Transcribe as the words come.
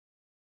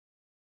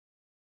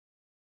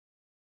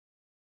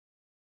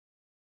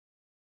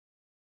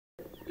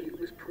It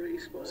was pretty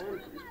spot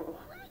on.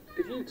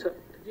 Did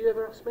you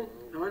ever ask me?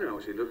 No, I don't know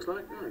what she looks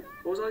like, no.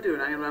 What was I doing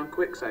hanging around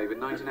Quicksave in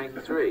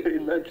 1983?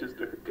 In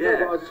Manchester. Yeah.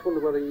 No, but I just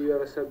wonder whether you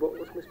ever said,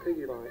 what's Miss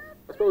Piggy like?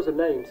 I suppose the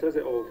name says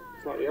it all.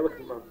 It's like the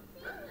Elephant Man.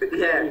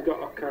 Yeah. You've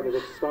got a kind of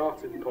a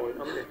starting point,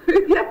 haven't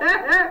you?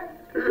 Yeah!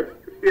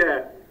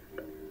 Yeah.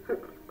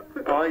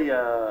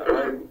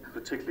 I'm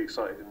particularly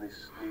excited in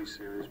this new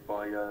series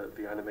by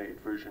the animated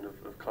version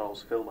of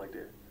Carl's film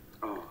idea,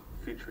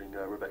 featuring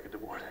Rebecca De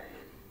Mornay.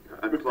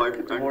 And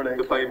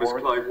the famous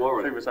Clive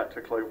Warren. Famous actor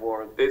Clive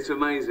Warren. It's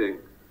amazing.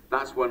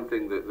 That's one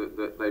thing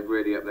that they've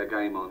really upped their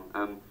game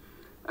on.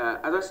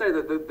 As I say,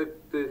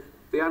 the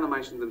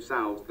animation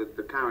themselves,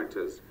 the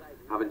characters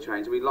haven't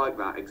changed. We like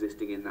that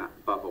existing in that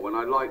bubble, and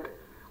I like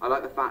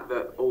the fact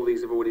that all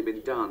these have already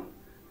been done,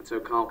 and so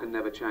Carl can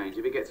never change.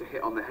 If he gets a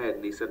hit on the head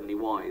and he's suddenly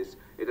wise,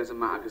 it doesn't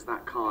matter because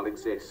that Carl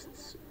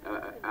exists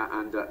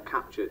and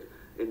captured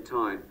in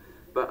time.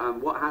 But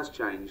what has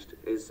changed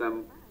is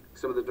some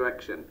of the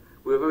direction.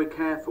 We were very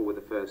careful with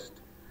the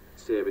first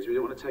series. We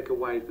didn't want to take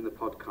away from the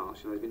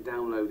podcast. You know, it's been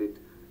downloaded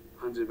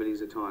hundreds of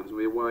millions of times, and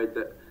we were worried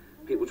that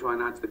people trying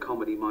to add to the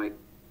comedy might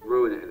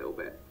ruin it a little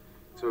bit.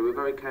 So we were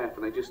very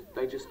careful. It was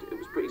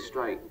pretty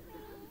straight.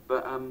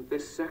 But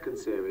this second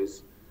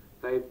series,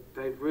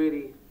 they've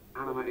really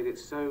animated it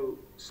so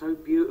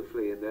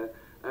beautifully, and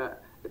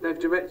they've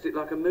directed it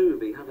like a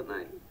movie, haven't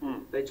they?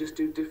 Mm. They just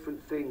do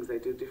different things. They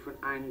do different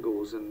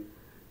angles, and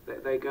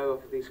they go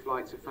off these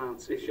flights of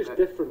fancy. It's just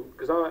different,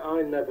 because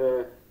I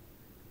never,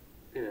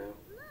 you know,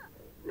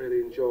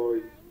 really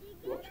enjoy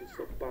watching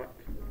stuff back,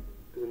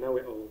 because I know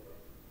it all,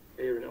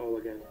 hearing it all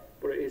again.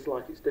 But it is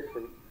like it's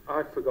different.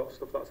 I forgot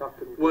stuff that's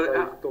happened. Well,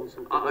 they've done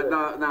something with it.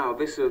 Now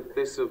this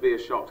will be a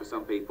shock to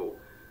some people.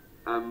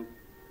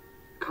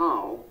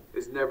 Carl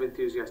is never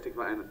enthusiastic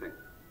about anything,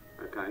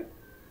 okay?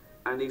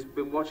 And he's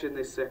been watching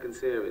this second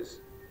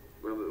series,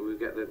 where we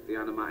get the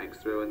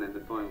animatics through and then the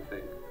final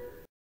thing.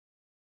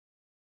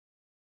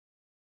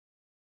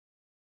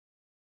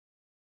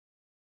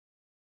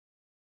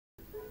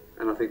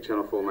 And I think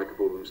Channel 4 make a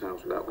fool of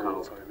themselves without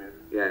Carl.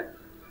 Yeah.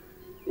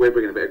 We're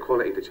bringing a bit of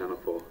quality to Channel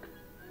 4.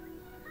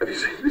 Have you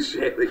seen the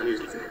shit that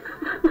used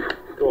to...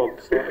 Go on,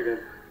 start again.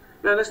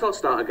 No, let's not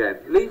start again.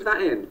 Leave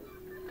that in.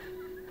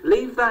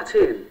 Leave that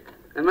in.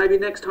 And maybe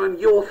next time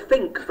you'll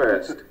think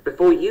first,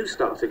 before you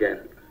start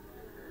again.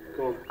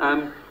 Go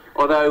on.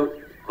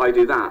 Although I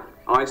do that,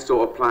 I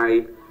sort of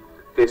play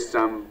this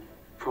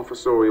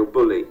professorial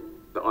bully,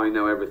 that I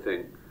know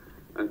everything,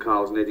 and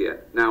Carl's an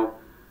idiot. Now,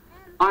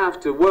 I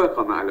have to work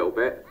on that a little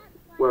bit,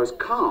 whereas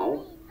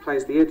Carl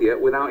plays the idiot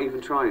without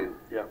even trying.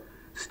 Yeah.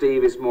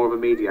 Steve is more of a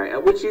mediator,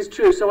 which is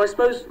true. So I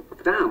suppose,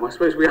 damn, I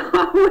suppose we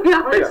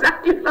are,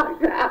 exactly like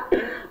that.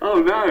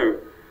 Oh no.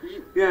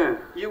 Yeah.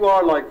 You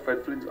are like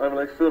Fred Flintstone. I mean,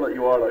 I feel like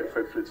you are like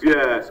Fred Flintstone.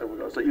 Yeah.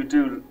 It's like you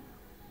do.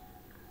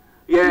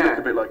 Yeah. You look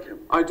a bit like him.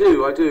 I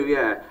do,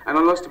 yeah. And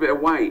I lost a bit of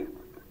weight,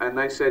 and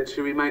they said,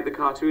 should we make the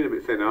cartoon a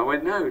bit thinner? I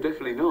went, no,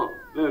 definitely not.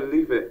 No,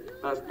 leave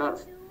it.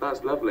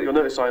 That's lovely. You'll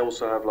notice I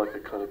also have like a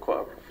kind of quite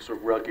a sort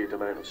of rugged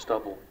amount of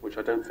stubble, which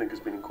I don't think has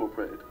been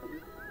incorporated.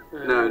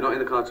 No, not in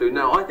the cartoon.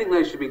 No, I think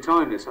they should be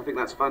timeless. I think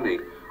that's funny.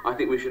 I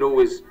think we should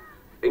always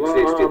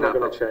exist in that. I'm not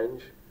going to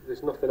change.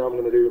 There's nothing I'm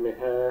going to do with my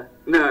hair.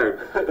 No,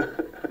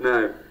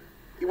 no.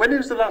 When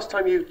was the last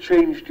time you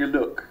changed your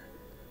look?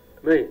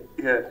 Me?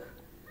 Yeah.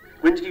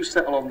 When did you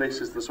settle on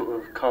this as the sort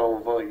of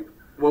Carl vibe?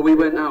 Well, we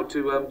went out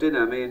to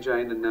dinner, me and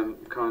Jane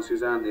and Carl and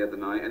Suzanne the other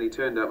night, and he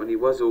turned up and he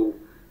was all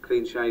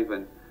clean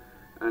shaven,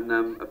 and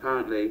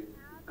apparently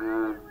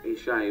he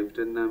shaved,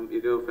 and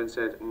your girlfriend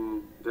said,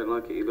 don't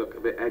like it, you look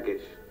a bit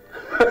eggish.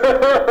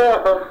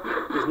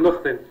 There's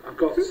nothing. I've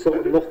got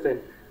sort of nothing.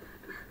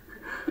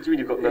 What do you mean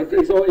you've got nothing?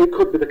 It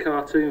could be the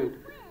cartoon.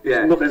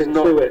 Yeah, there's nothing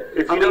to it.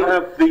 If you don't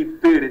have the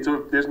beard,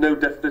 there's no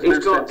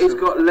sense. It's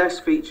got less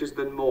features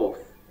than Morph.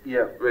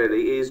 Yeah.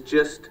 Really, he's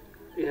just...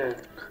 Yeah,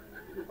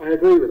 I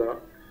agree with that.